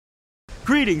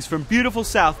Greetings from beautiful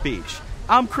South Beach.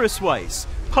 I'm Chris Weiss,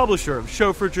 publisher of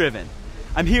Chauffeur Driven.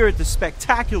 I'm here at the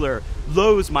spectacular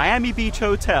Loews Miami Beach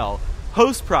Hotel,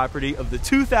 host property of the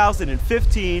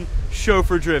 2015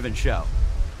 Chauffeur Driven show.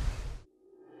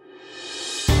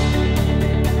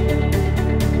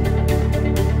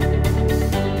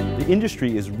 The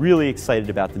industry is really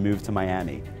excited about the move to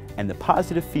Miami, and the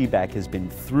positive feedback has been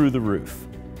through the roof.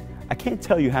 I can't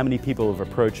tell you how many people have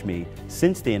approached me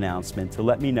since the announcement to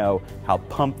let me know how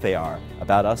pumped they are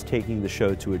about us taking the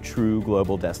show to a true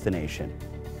global destination.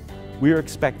 We are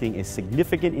expecting a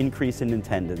significant increase in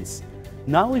attendance,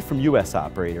 not only from U.S.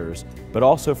 operators, but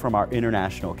also from our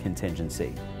international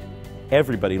contingency.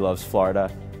 Everybody loves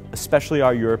Florida, especially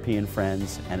our European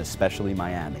friends, and especially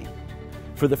Miami.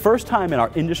 For the first time in our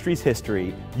industry's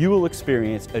history, you will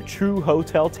experience a true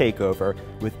hotel takeover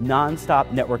with non-stop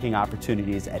networking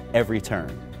opportunities at every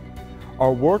turn.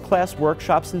 Our world-class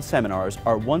workshops and seminars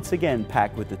are once again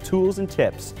packed with the tools and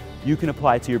tips you can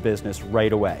apply to your business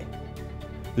right away.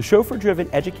 The Chauffeur Driven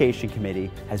Education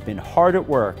Committee has been hard at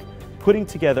work putting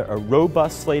together a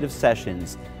robust slate of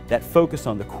sessions that focus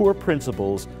on the core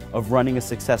principles of running a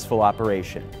successful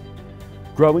operation.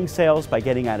 Growing sales by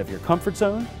getting out of your comfort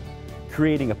zone,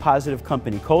 creating a positive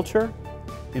company culture,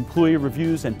 employee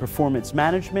reviews and performance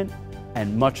management,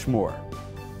 and much more.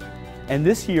 And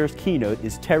this year's keynote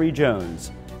is Terry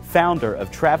Jones, founder of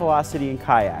Travelocity and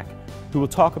Kayak, who will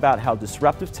talk about how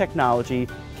disruptive technology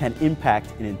can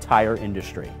impact an entire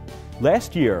industry.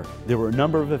 Last year, there were a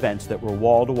number of events that were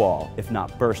wall-to-wall, if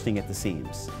not bursting at the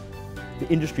seams. The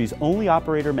industry's only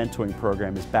operator mentoring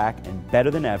program is back and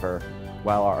better than ever,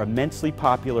 while our immensely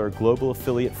popular Global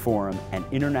Affiliate Forum and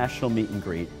International Meet and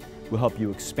Greet will help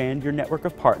you expand your network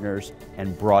of partners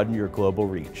and broaden your global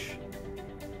reach.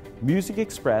 Music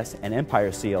Express and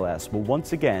Empire CLS will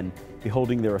once again be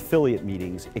holding their affiliate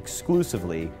meetings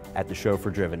exclusively at the Chauffeur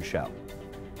Driven show.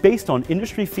 Based on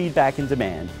industry feedback and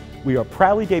demand, we are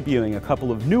proudly debuting a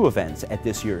couple of new events at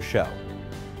this year's show: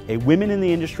 a Women in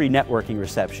the Industry networking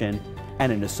reception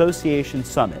and an association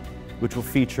summit, which will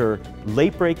feature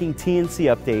late-breaking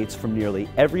TNC updates from nearly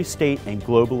every state and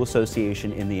global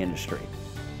association in the industry.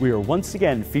 We are once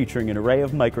again featuring an array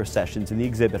of micro-sessions in the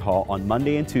exhibit hall on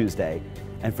Monday and Tuesday,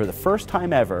 and for the first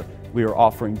time ever, we are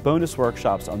offering bonus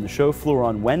workshops on the show floor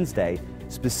on Wednesday,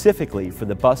 specifically for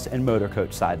the bus and motor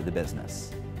coach side of the business.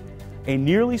 A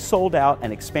nearly sold-out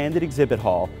and expanded exhibit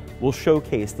hall will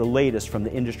showcase the latest from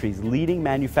the industry's leading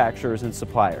manufacturers and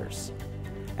suppliers.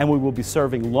 And we will be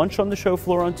serving lunch on the show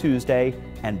floor on Tuesday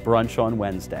and brunch on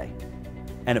Wednesday.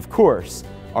 And of course,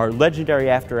 our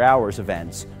legendary after hours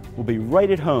events will be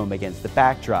right at home against the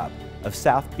backdrop of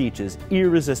South Beach's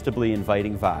irresistibly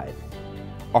inviting vibe.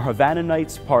 Our Havana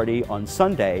Nights party on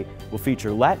Sunday will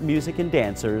feature Latin music and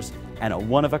dancers and a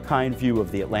one-of-a-kind view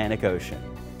of the Atlantic Ocean.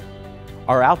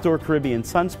 Our Outdoor Caribbean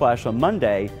Sunsplash on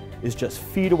Monday is just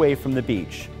feet away from the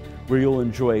beach, where you'll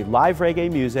enjoy live reggae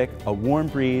music, a warm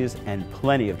breeze, and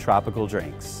plenty of tropical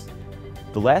drinks.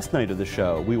 The last night of the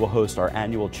show, we will host our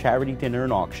annual charity dinner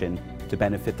and auction to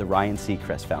benefit the Ryan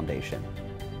Seacrest Foundation.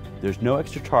 There's no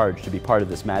extra charge to be part of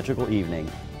this magical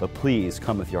evening, but please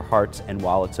come with your hearts and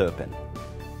wallets open.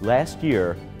 Last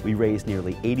year, we raised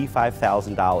nearly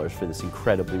 $85,000 for this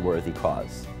incredibly worthy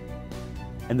cause.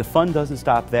 And the fun doesn't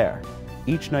stop there.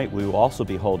 Each night we will also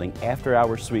be holding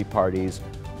after-hours suite parties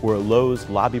or a Loews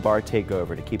lobby bar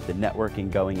takeover to keep the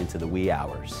networking going into the wee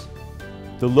hours.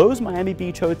 The Loews Miami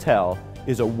Beach Hotel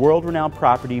is a world-renowned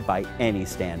property by any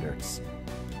standards.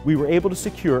 We were able to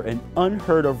secure an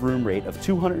unheard-of room rate of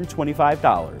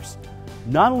 $225,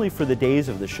 not only for the days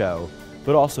of the show,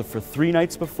 but also for 3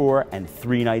 nights before and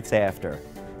 3 nights after,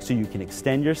 so you can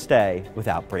extend your stay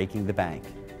without breaking the bank.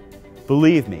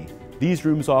 Believe me, these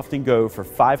rooms often go for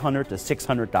 $500 to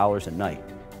 $600 a night.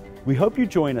 We hope you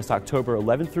join us October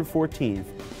 11th through 14th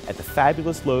at the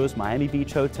fabulous Loews Miami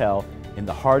Beach Hotel in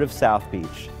the heart of South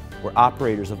Beach, where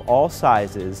operators of all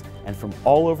sizes and from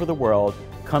all over the world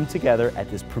come together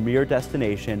at this premier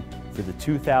destination for the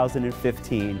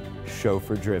 2015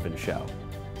 Chauffeur Driven show.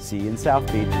 See you in South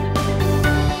Beach.